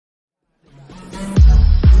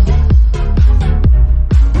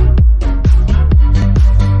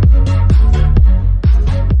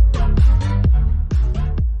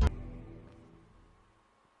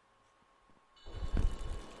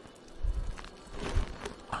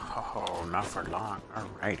Oh, not for long.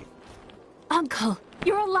 Alrighty. Uncle,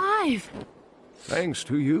 you're alive! Thanks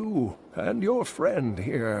to you and your friend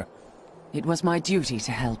here. It was my duty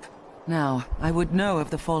to help. Now, I would know of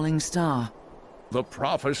the falling star. The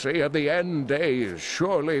prophecy of the end days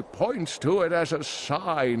surely points to it as a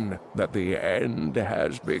sign that the end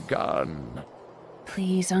has begun.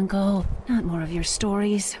 Please, Uncle, not more of your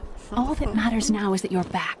stories. All that matters now is that you're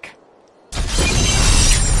back.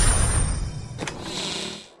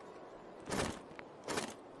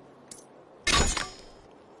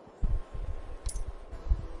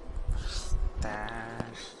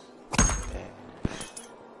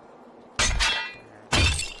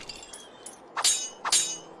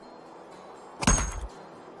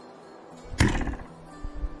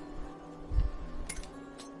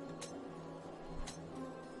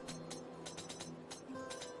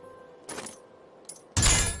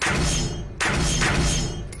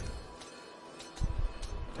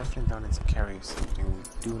 Definitely don't need to carry something we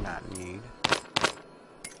do not need.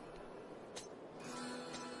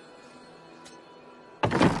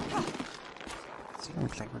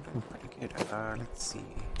 Seems like we're doing pretty good. Let's see.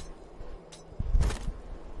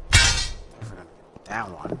 If we're gonna get that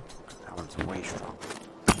one, that one's way stronger.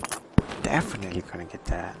 Definitely gonna get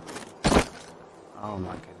that. Oh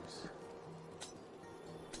my goodness.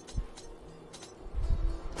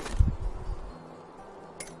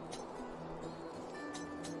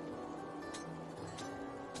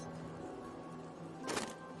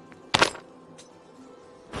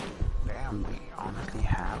 We honestly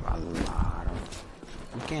have a lot of...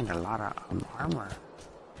 I'm getting a lot of armor.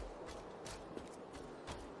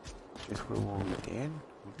 Just for what we did.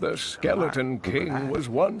 The Skeleton King was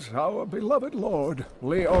once our beloved lord,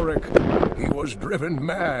 Leoric. He was driven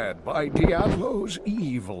mad by Diablo's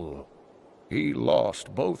evil. He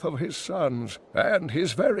lost both of his sons and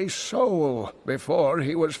his very soul before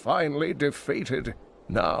he was finally defeated.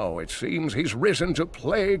 Now it seems he's risen to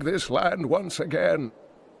plague this land once again.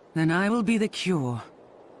 Then I will be the cure.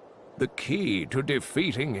 The key to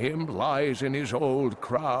defeating him lies in his old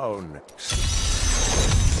crown.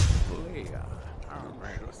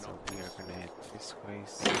 Alright, so we are gonna head this way,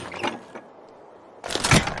 so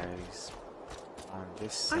guys on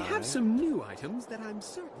this side. I have some new items that I'm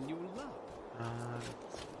certain you will love.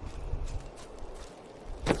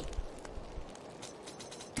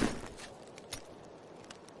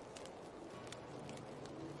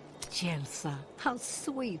 Chelsea, how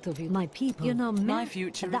sweet of you, my people. You know, my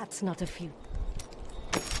future... That's not a few.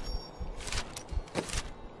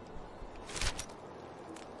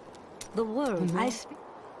 The world I speak...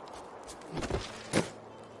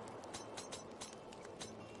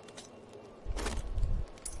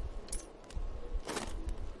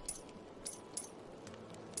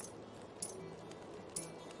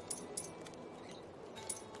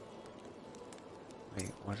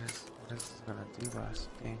 Wait, what is this gonna do to us?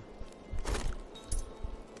 Dang.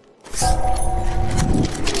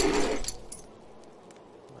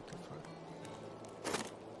 What the fuck?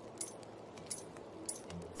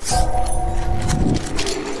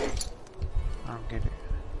 I don't get it.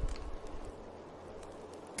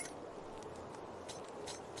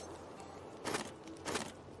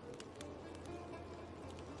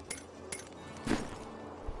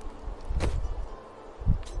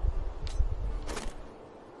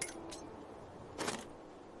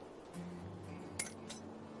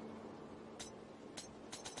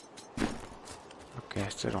 Okay, I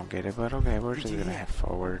still don't get it, but okay, we're just gonna head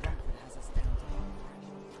forward.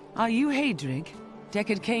 Are you Hadrig?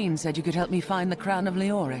 Deckard Cain said you could help me find the crown of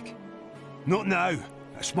Leoric. Not now.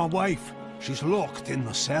 It's my wife. She's locked in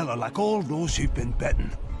the cellar like all those who've been bitten.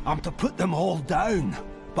 I'm to put them all down.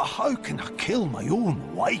 But how can I kill my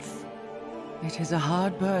own wife? It is a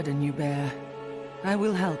hard burden you bear. I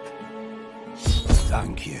will help.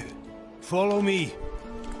 Thank you. Follow me.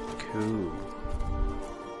 Cool.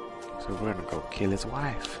 So we're gonna go kill his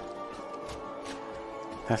wife.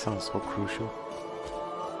 That sounds so crucial.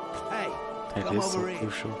 Hey, That come is so over here.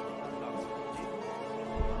 crucial.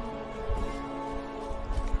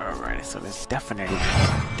 Alright, so there's definitely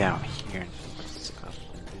down here and stuff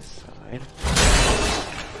on this side.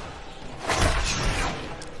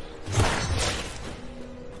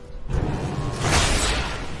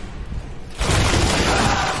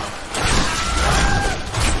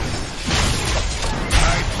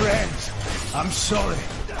 I'm sorry.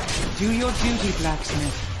 Do your duty,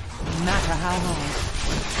 blacksmith. No matter how hard.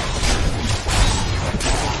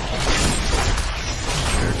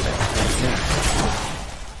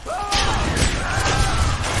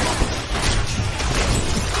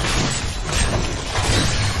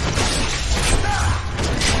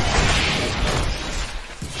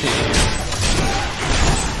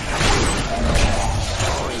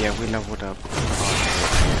 we leveled up.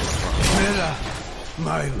 Mira,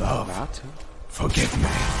 my love, About to. forgive me.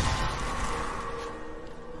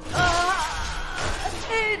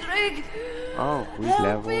 Hedrig! Oh, we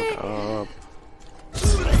leveled up.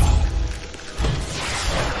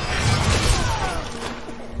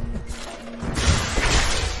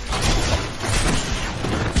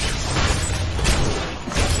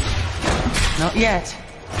 Not yet.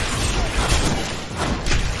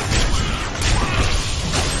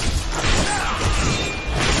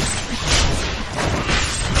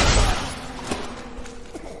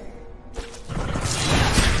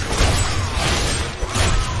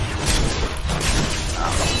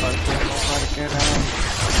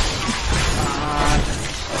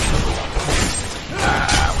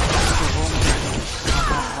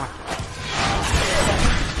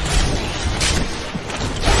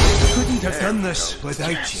 Couldn't have done this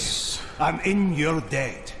without you. I'm in your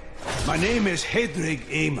debt. My name is Hedrig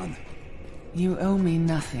Aemon. You owe me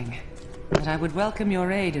nothing, but I would welcome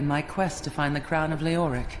your aid in my quest to find the crown of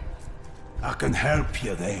Leoric. I can help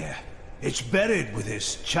you there. It's buried with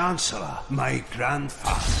his chancellor, my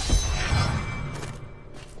grandfather.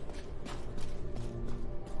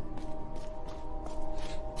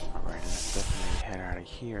 Alright, let's definitely head out of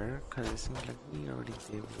here, because it seems like we already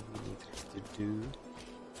did what we needed to do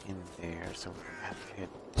in there, so we're gonna have to hit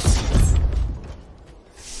this.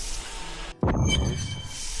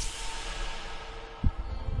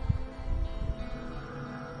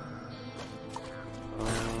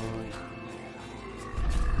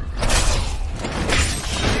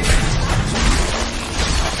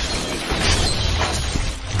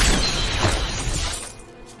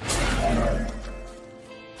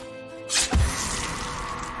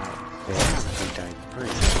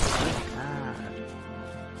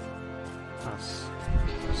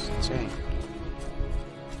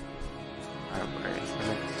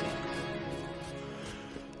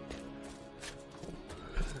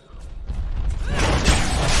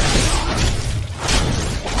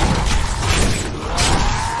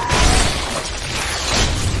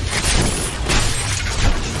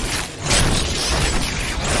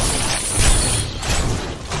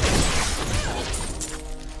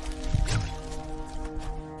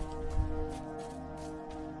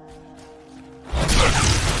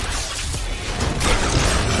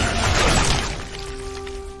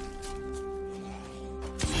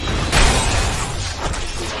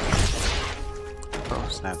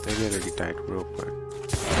 Snap, they literally died real quick.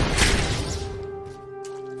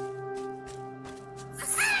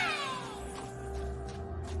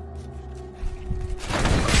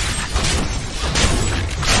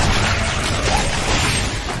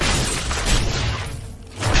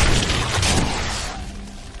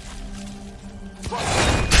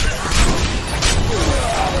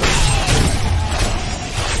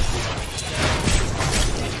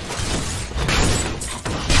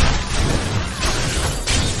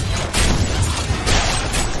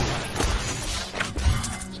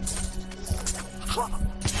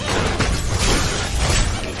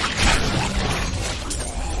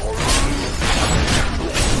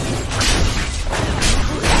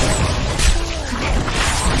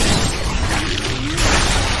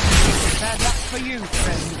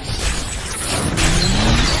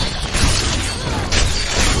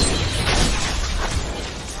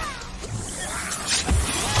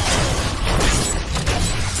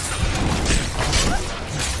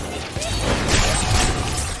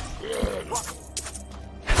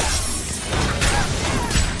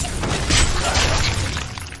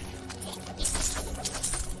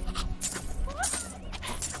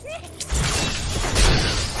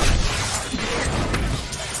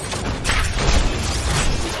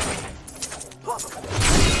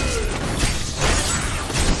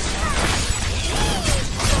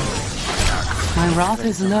 My wrath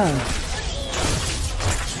is low.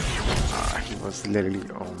 He was literally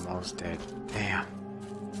almost dead. Damn.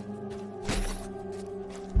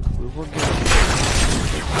 We will get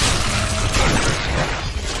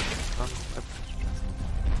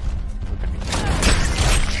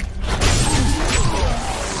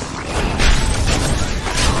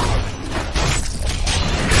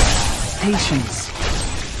Patience.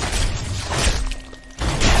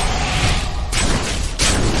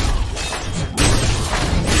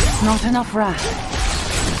 Not enough wrath.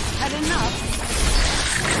 Had enough?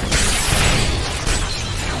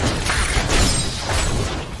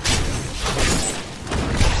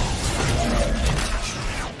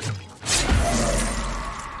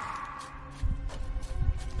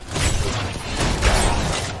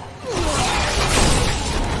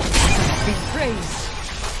 Be praised.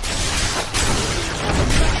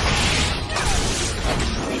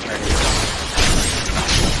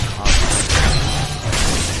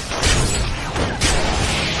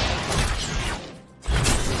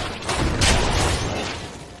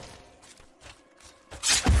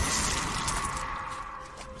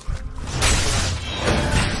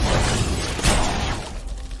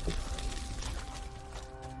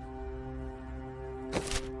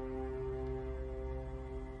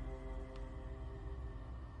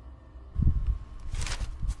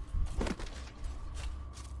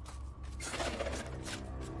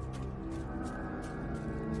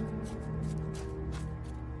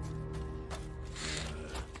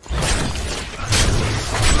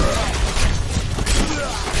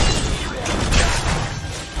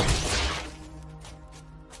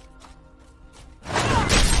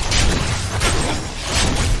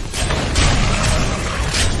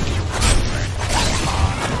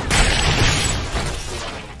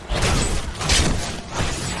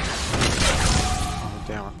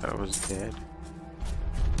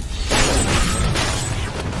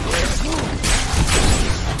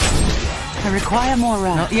 require more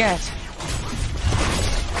Not yet.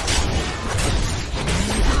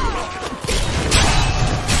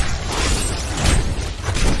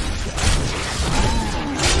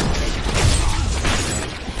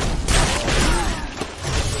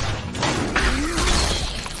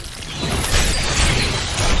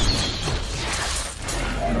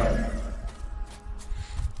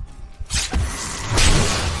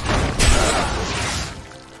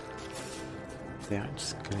 Yeah, I'm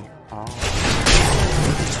just getting all.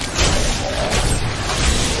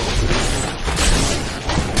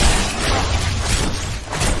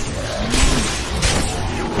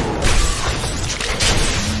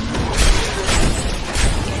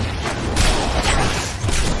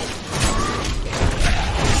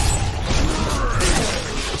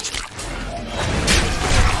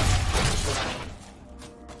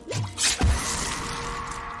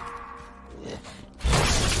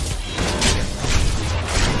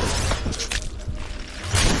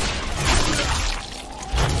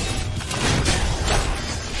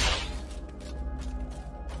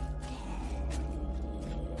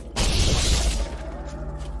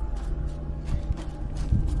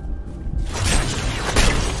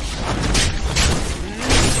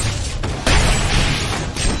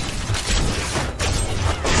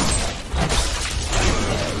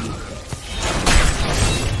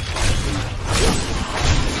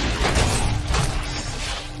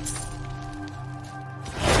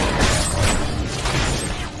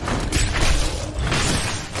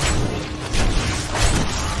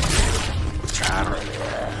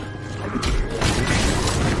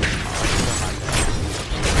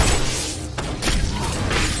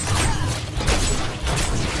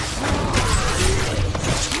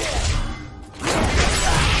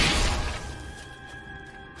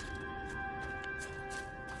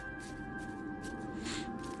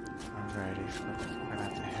 Alrighty, so we're gonna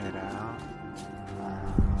have to head out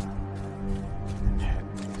and head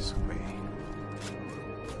this way.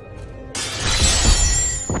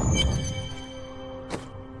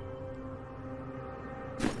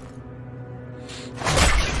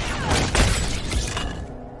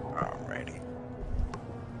 Alrighty.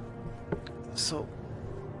 So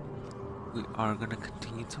we are gonna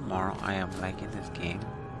continue tomorrow. I am liking this game.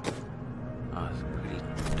 It's pretty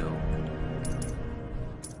dope.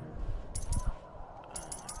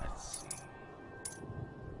 Let's see.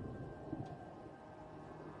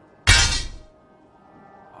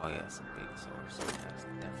 Oh yeah, it's a big source. So that's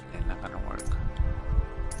definitely not gonna work.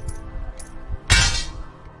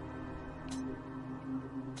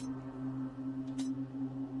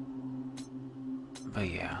 But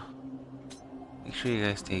yeah, make sure you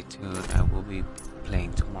guys stay tuned. I will be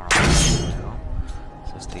playing tomorrow,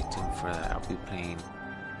 so stay tuned for that. I'll be playing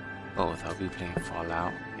both. I'll be playing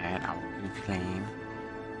Fallout and I will be playing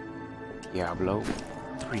Diablo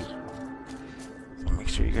 3. So make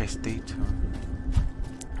sure you guys stay tuned.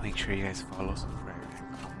 Make sure you guys follow, subscribe,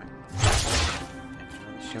 and comment.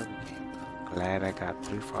 Enjoy the show game. Glad I got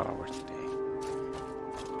 3 followers today.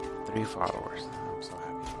 3 followers. I'm so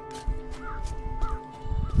happy about that.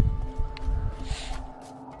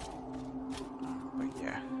 But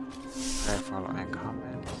yeah, subscribe, follow, and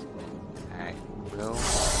comment. I will.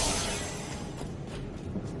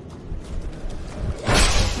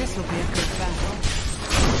 This will be a good battle.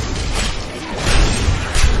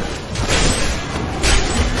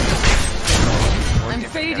 I'm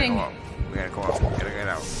fading. We gotta go out. We gotta get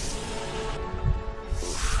out.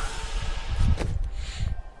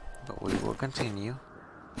 But we will continue.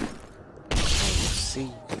 And we'll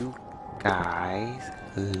see you guys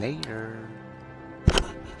later.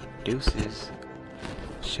 Deuces.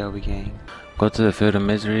 Shelby gang. Go to the field of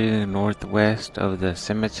misery northwest of the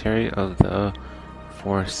cemetery of the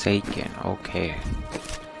Forsaken. Okay.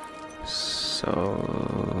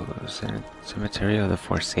 So, cemetery of the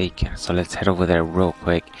Forsaken. So let's head over there real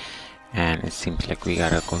quick. And it seems like we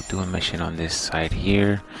gotta go do a mission on this side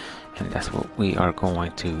here. And that's what we are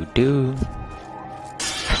going to do.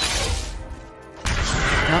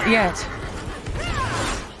 Not yet.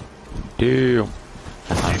 Damn.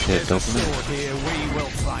 That's a dope move. Here we will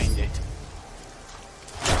find it.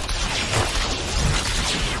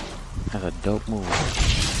 That's a dope move.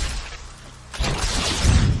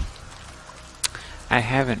 I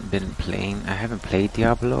haven't played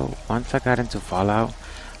Diablo. Once I got into Fallout,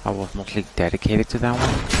 I was mostly dedicated to that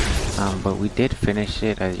one. But we did finish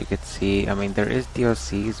it, as you can see. I mean, there is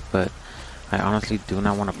DLCs, but I honestly do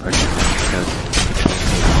not want to purchase them because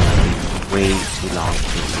it's way too long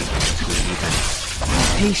to even,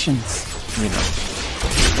 Patience. you know,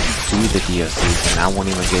 do the DLCs, and I won't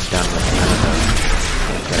even get done with none of the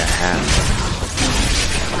things that I have.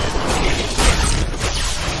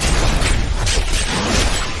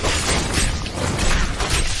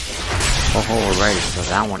 Oh, alright, so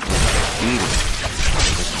that one is defeated.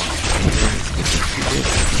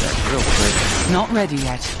 Real quick. Not ready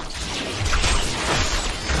yet.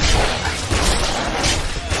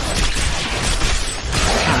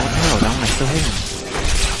 Oh, what the hell? That one is still hitting.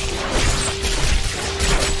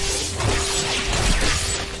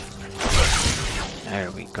 There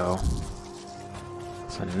we go.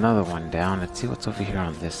 So another one down. Let's see what's over here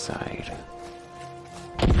on this side.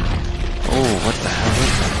 Oh, what the hell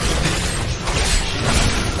is that?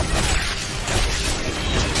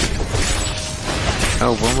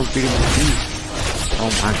 Oh, one was beating the beast. Oh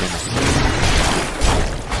my goodness.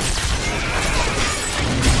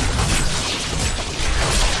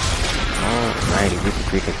 Alrighty, we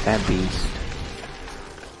defeated that beast.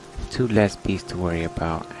 2 less beasts to worry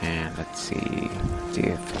about, and let's see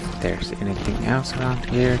if there's anything else around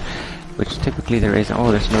here, which typically there isn't. Oh,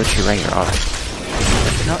 there's no tree right here.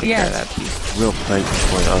 Alright. Not yet. That beast real quick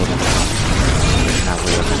before the other one comes. Now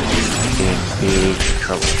we're gonna be in big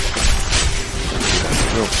trouble.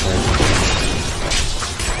 Real quick.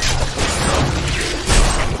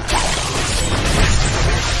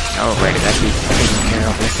 Alrighty, that beast is taken care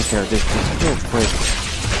of. Let's take care of this beast real quick.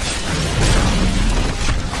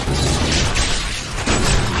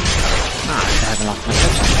 I haven't lost my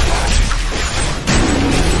touch.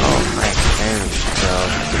 Alright, there we go.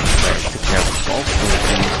 Took care of both of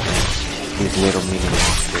these little mini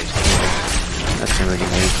monsters. Nothing really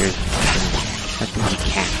major. Nothing you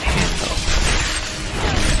can't handle.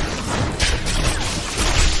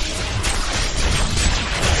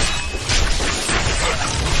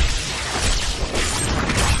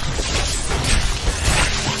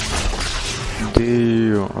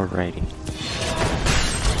 Deal. Alrighty.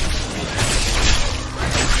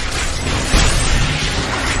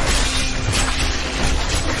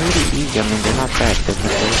 Pretty easy. I mean, they're not that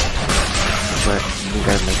difficult, but we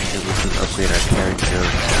gotta make sure we can upgrade our character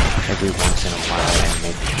every once in a while and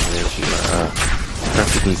make sure we are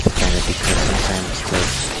perfectly defended, because sometimes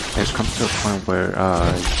there's comes to a point where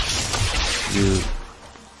you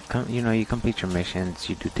complete your missions,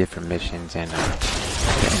 you do different missions, and the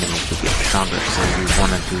enemies will get stronger. So you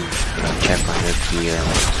want to do check on your gear,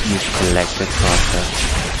 you collect across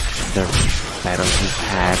the battles you've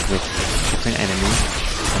had with different enemies,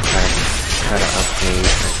 and try to upgrade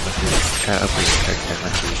your character as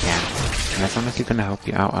much as you can. And that's honestly gonna help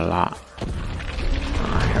you out a lot.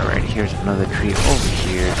 Alright, here's another tree over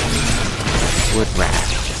here. Wood rat.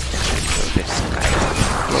 So this guy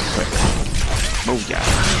real quick. Oh yeah.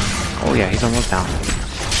 Oh yeah, he's almost down.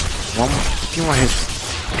 One few more hits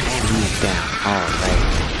and he's down. Alright.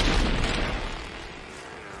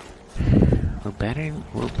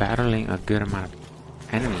 We're battling a good amount of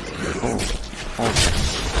enemies here.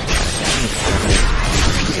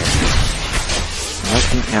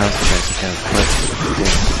 Nothing else that can put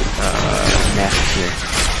this nest here.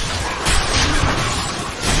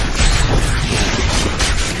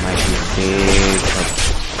 It might be a big trouble.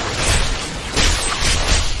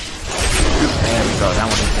 There we go, that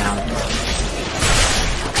one is down.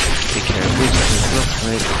 Take care of this real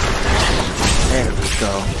quick. There we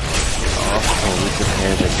go. Oh, we took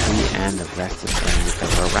care of the tree and the rest of them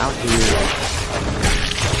because we're around here.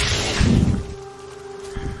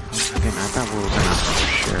 Again, I thought we were gonna for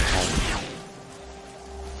sure have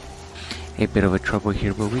a bit of a trouble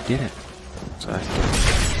here, but we didn't. So that's good.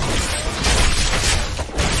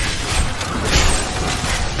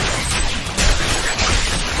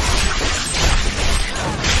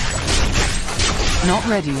 Not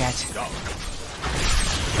ready yet.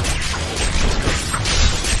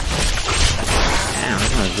 Damn,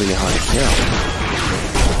 this one is really hard to kill.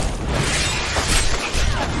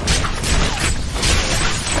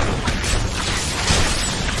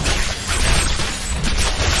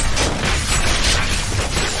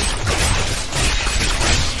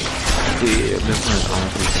 Yeah, this one is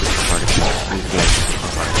honestly super hard to kill. I feel like it's super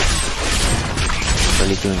hard. I'm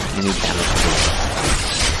really doing any damage to it.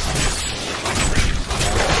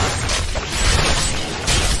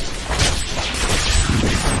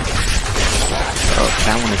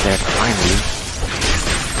 That one is there finally.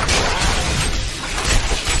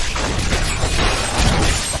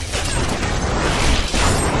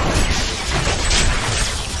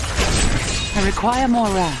 I require more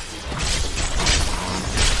wrath.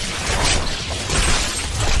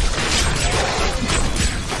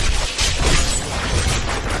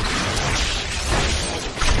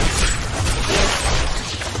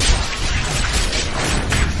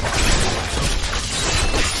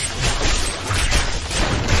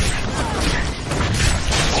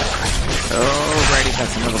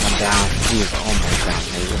 down.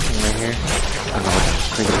 There's this thing right here. I don't know what that's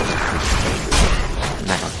critical.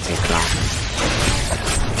 Not gonna take long.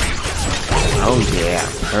 Oh yeah,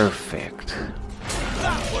 perfect.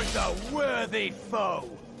 That was a worthy foe.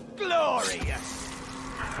 Glorious.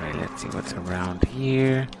 Alright, let's see what's around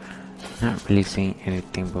here. Not really seeing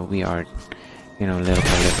anything, but we are, you know, little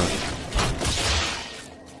by little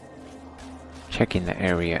checking the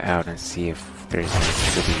area out and see if there's any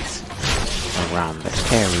cities around the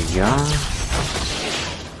area.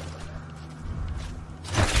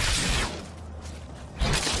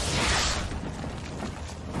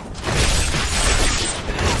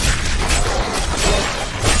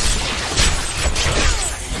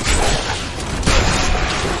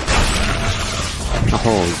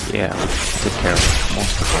 Oh yeah, took care of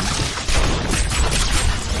most of them.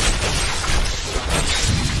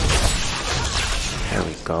 There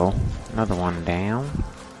we go. Another one down.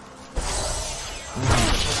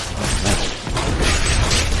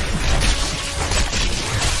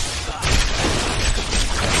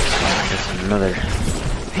 There's another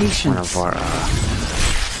one of our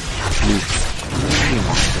tree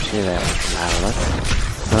monsters here that battle us.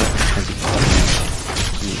 But as you can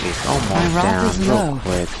see, he is almost down real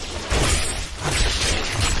quick.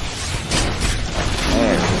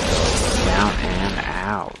 There we go. Down and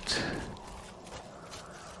out.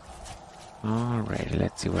 Alright,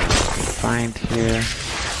 let's see what else we can find here.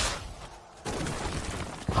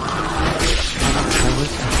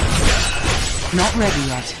 Not ready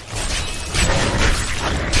yet.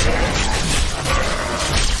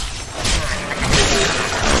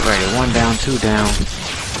 Alrighty, 1 down, 2 down,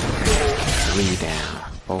 3 down.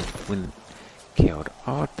 Both we killed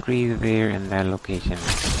all 3 there in that location.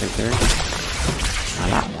 Is there a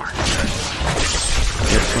lot more?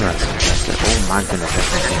 Good for us. Oh my goodness,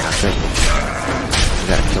 that's not good. We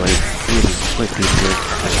gotta kill it really quickly here.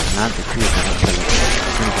 That's not the truth. I don't kill it.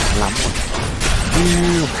 There's a lot more.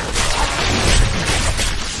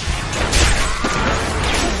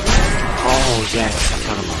 Oh yes, I'm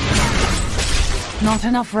talking about that. Not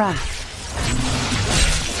enough wrath.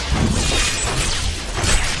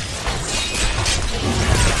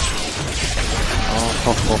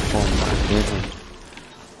 Oh my goodness.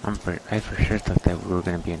 I for sure thought that we were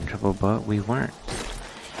gonna be in trouble, but we weren't.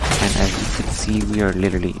 And as you can see, we are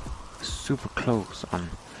literally super close on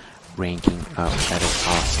ranking up. That is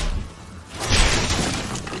awesome.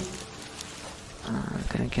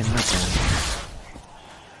 Then again, nothing.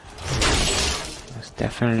 There's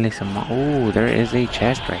definitely some. Oh, there is a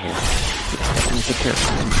chest right here. Definitely secure.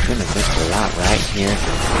 Oh my goodness, there's a lot right here.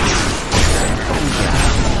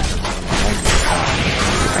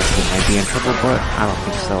 I think I might be in trouble, but I don't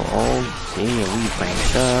think so. Oh yeah, we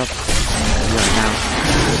ranked up. We are now.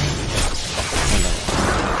 Hello.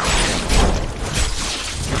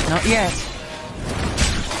 Not yet.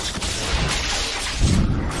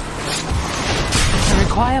 I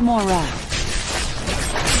require more wrath.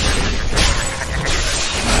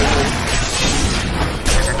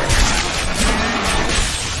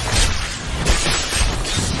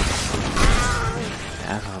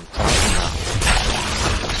 That's what I'm talking about.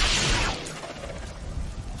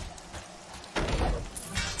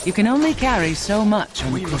 You can only carry so much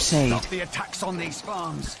on We the must crusade. stop the attacks on these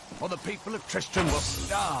farms, or the people of Tristram will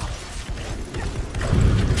starve.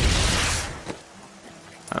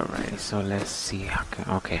 Alright, so let's see.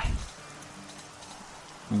 Okay.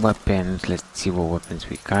 Weapons. Let's see what weapons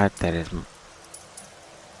we got that is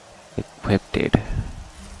equipped.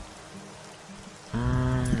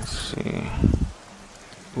 Let's see.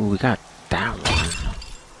 Ooh, we got that one.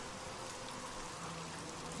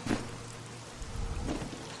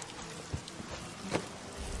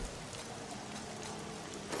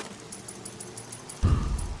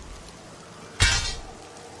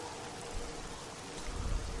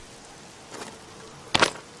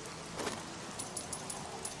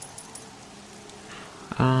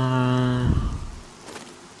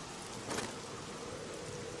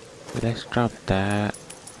 Let's drop that.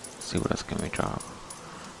 Let's see what else can we drop?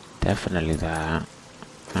 Definitely that.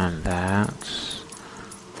 And that.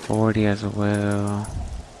 40 as well.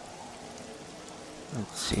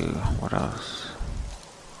 Let's see what else.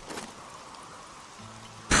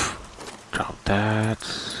 Drop that.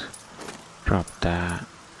 Drop that.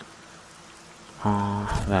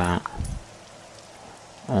 That.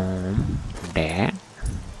 That.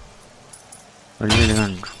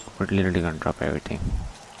 We're literally gonna drop everything.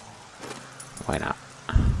 Why not?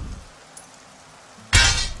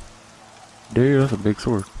 Dude, that's a big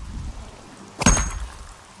sword.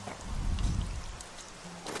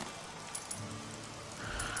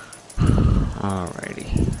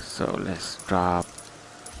 Alrighty, so let's drop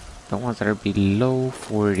the ones that are below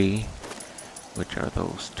 40, which are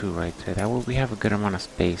those two right there. That way we have a good amount of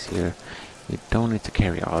space here. We don't need to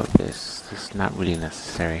carry all of this. This is not really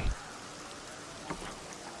necessary.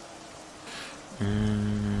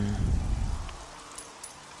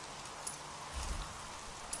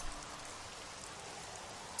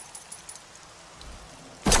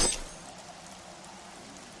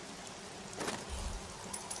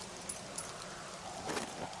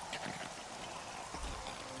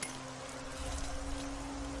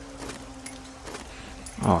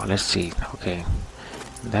 Oh, let's see. Okay.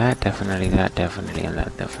 That definitely, and that definitely.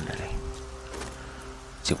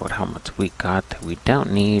 Let's see how much we got. We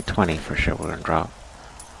don't need 20 for sure. We're gonna drop.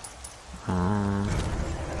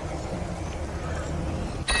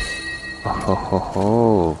 Oh ho ho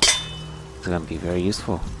ho. It's gonna be very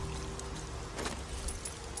useful.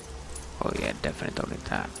 Oh yeah, definitely don't need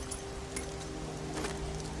that.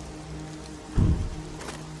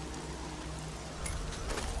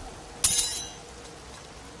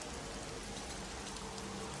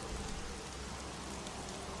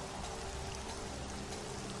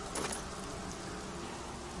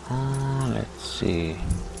 Let's see.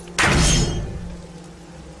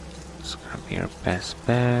 It's gonna be our best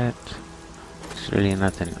bet. There's really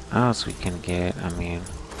nothing else we can get. I mean,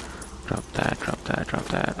 drop that, drop that, drop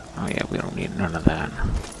that. Oh yeah, we don't need none of that.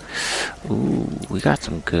 Ooh, we got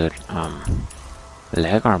some good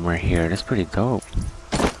leg armor here. That's pretty dope.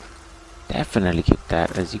 Definitely keep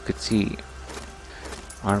that. As you could see,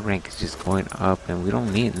 our rank is just going up, and we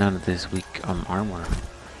don't need none of this weak armor.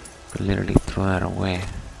 We could literally throw that away.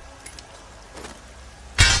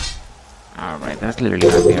 Alright, that's literally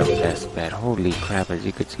gonna be our best bet. Holy crap, as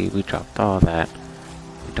you could see, we dropped all that.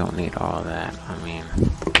 We don't need all that. I mean,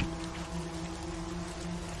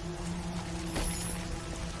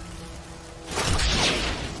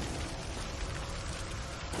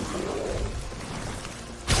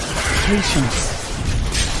 Patience.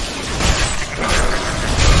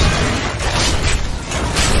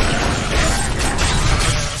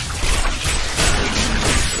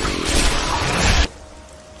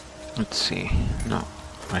 let's see. No,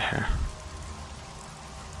 right here.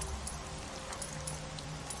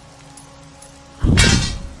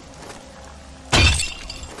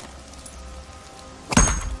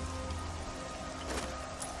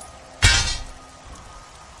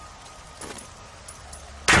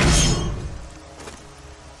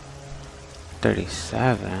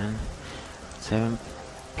 $37. 7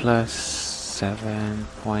 plus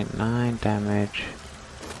 7.9 damage.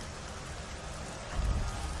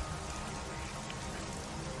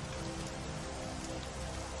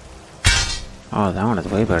 Oh, that one is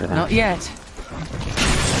way better than. Not yet.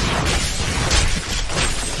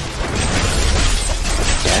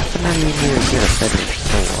 Definitely need to get a better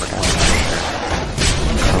sword.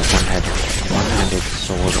 Or one-handed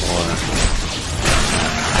sword, or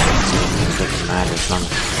it doesn't matter as long as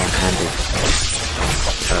it's one-handed.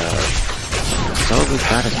 Sword we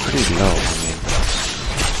got is pretty low. I mean,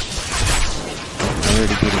 we're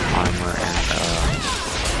already getting armor,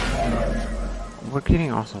 and we're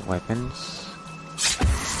getting also weapons.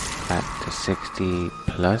 At the 60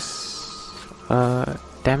 plus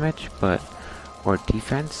damage, but or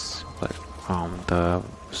defense, but the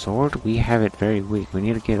sword we have it very weak. We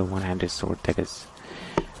need to get a one-handed sword that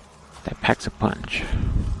packs a punch.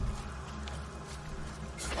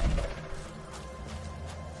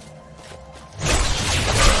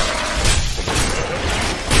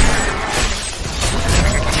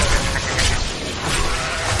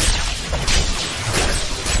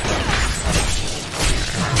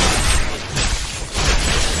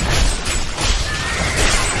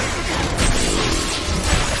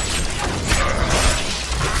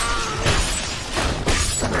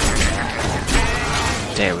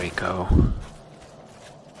 There we go.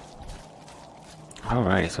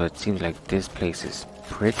 Alrighty, so it seems like this place is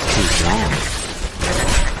pretty long.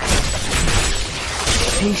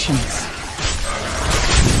 Patience.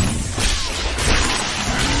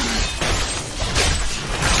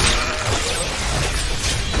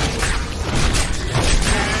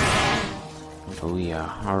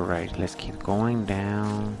 Booyah. Alright, let's keep going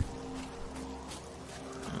down.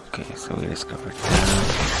 Okay, so we discovered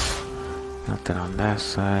that. Nothing on that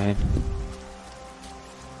side.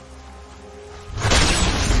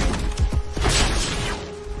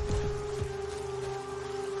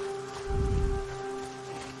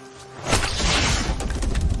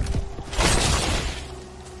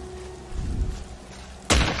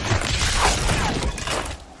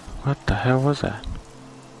 What the hell was that?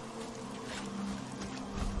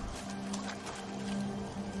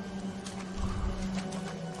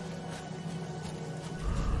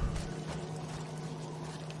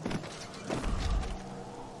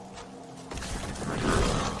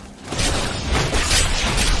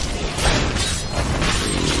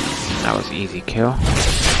 easy kill.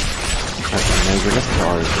 That's a major lift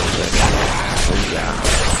already. Oh yeah.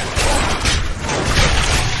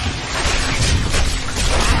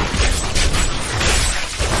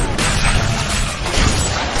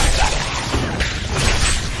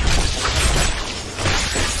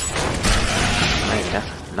 Right,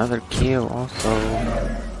 that's another kill also.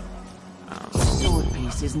 Sword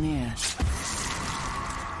piece is near.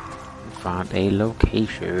 Found a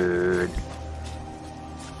location.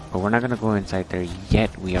 But we're not gonna go inside there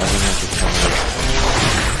yet. We are gonna have to come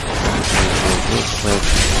real quick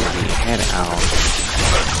before we head out.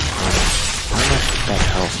 How much does that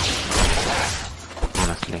help?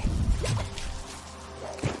 Honestly.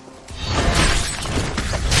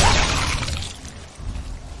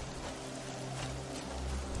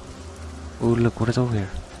 Ooh, look, what is over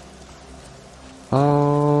here?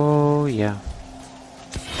 Oh, yeah.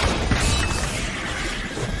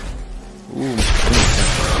 Ooh,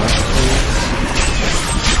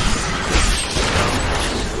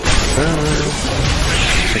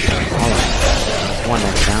 one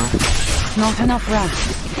that's down. Not enough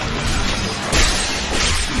rest.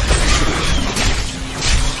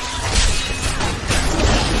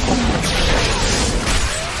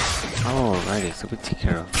 Alrighty, so we take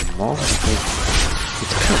care of most. We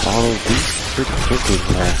took care of all of these pretty quickly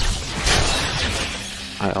there.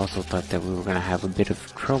 I also thought that we were gonna have a bit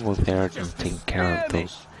of trouble there in taking care of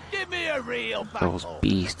those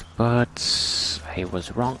beasts, but I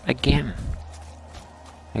was wrong again.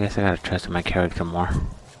 I guess I gotta trust in my character more.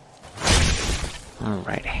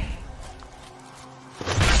 Alrighty.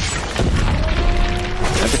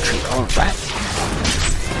 Another tree, alright.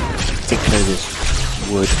 Take care of this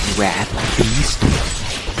wood rat beast.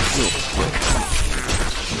 Real quick.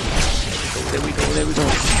 There we go, there we go.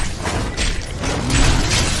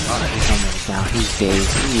 Alright, he's almost down. He's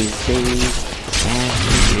dazed. He is dazed. And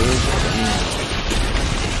he is down.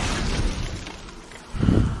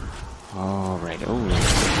 Alright, oh.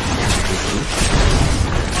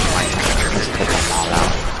 Let's take them all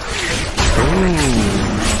out. Ooh.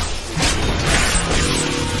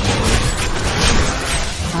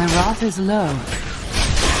 My wrath is low.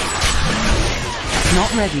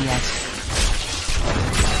 Not ready yet.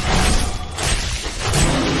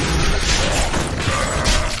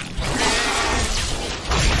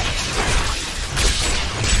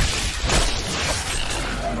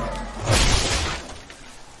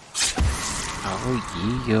 Oh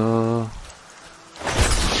yeah.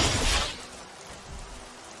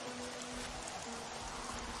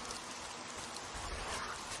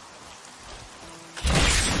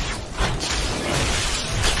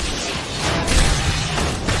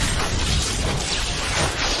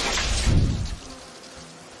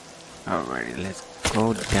 Alrighty, let's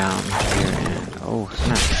go down here and oh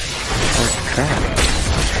snap. Oh crap.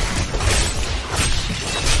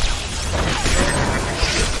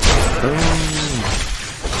 Boom.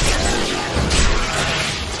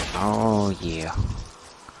 Oh yeah.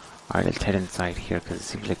 Alright, let's head inside here because it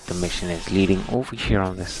seems like the mission is leading over here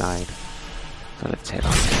on this side. So let's head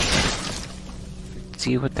on there. Let's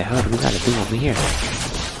see what the hell do we gotta do over here.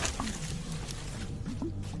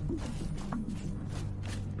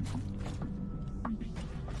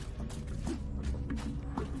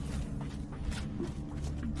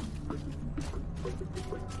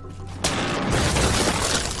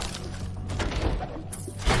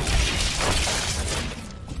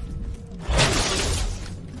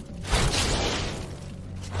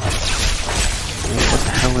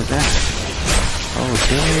 What was that? Oh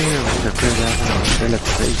damn, they're crazy. They look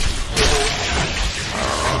crazy.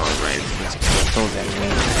 Alright, let's throw that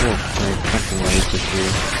away. Real quick, something waves with you.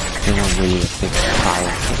 They won't really affect the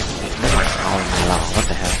power. Oh my lord, what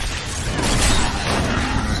the hell?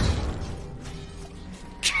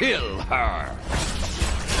 Kill her!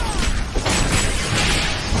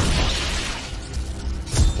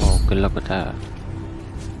 Whoa, good luck with that.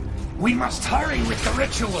 We must hurry with the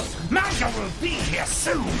ritual. Magda will be here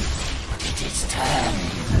soon. It is time.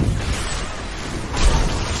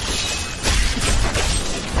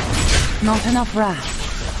 Not enough wrath.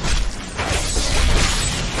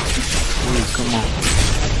 Ooh, come on.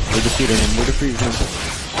 We're defeating him, we're defeating him.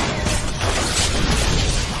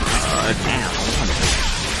 Damn, a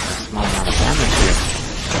small amount of damage here.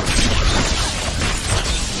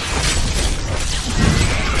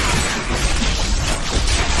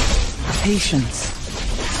 Patience.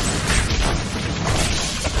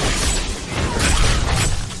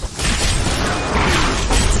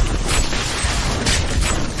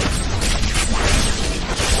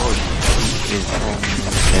 Is almost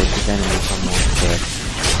dead. His enemy is almost dead.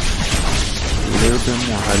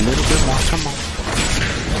 A little bit more, come on.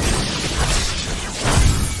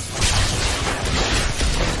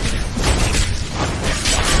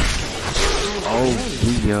 Oh,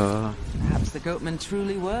 yeah. Perhaps the goatmen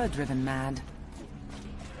truly were driven mad.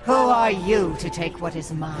 Who are you to take what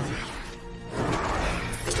is mine?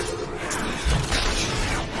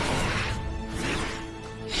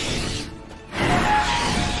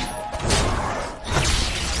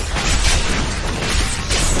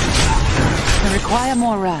 I require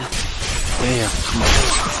more wrath. Yeah, come on.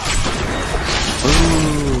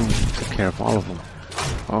 Boom! Took care of all of them.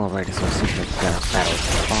 Alrighty, so it seems like we got a battle with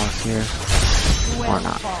the boss here. Well Or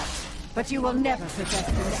not. fought, but you will never forget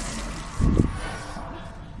this.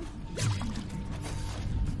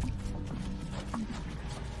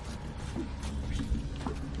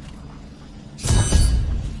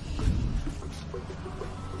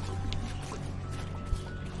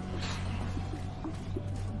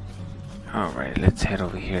 Alright, let's head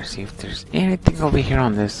over here, see if there's anything over here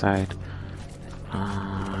on this side.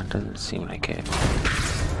 Doesn't seem like it.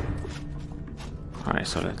 Alright,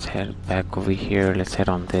 so let's head back over here. Let's head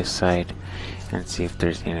on this side and see if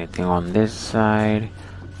there's anything on this side.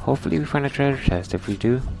 Hopefully we find a treasure chest. If we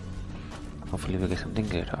do, hopefully we get something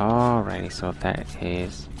good. Alrighty, so that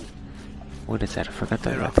is... what is that? I forgot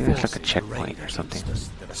that. I think it's like a checkpoint or something.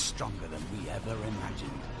 That are stronger than we ever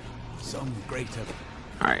imagined. Some greater.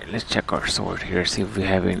 Alright, let's check our sword here, see if we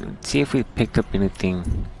have any, see if we picked up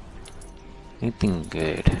anything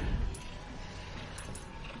good.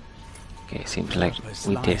 Okay, seems like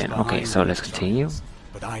we didn't. Okay, so let's continue.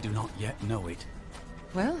 But I do not yet know it.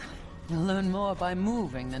 Well, you'll learn more by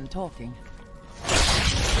moving than talking.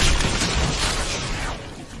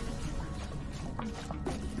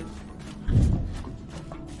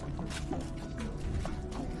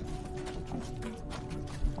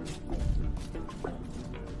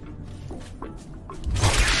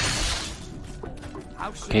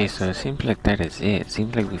 Okay, so it seems like that is it.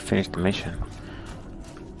 Seems like we finished the mission.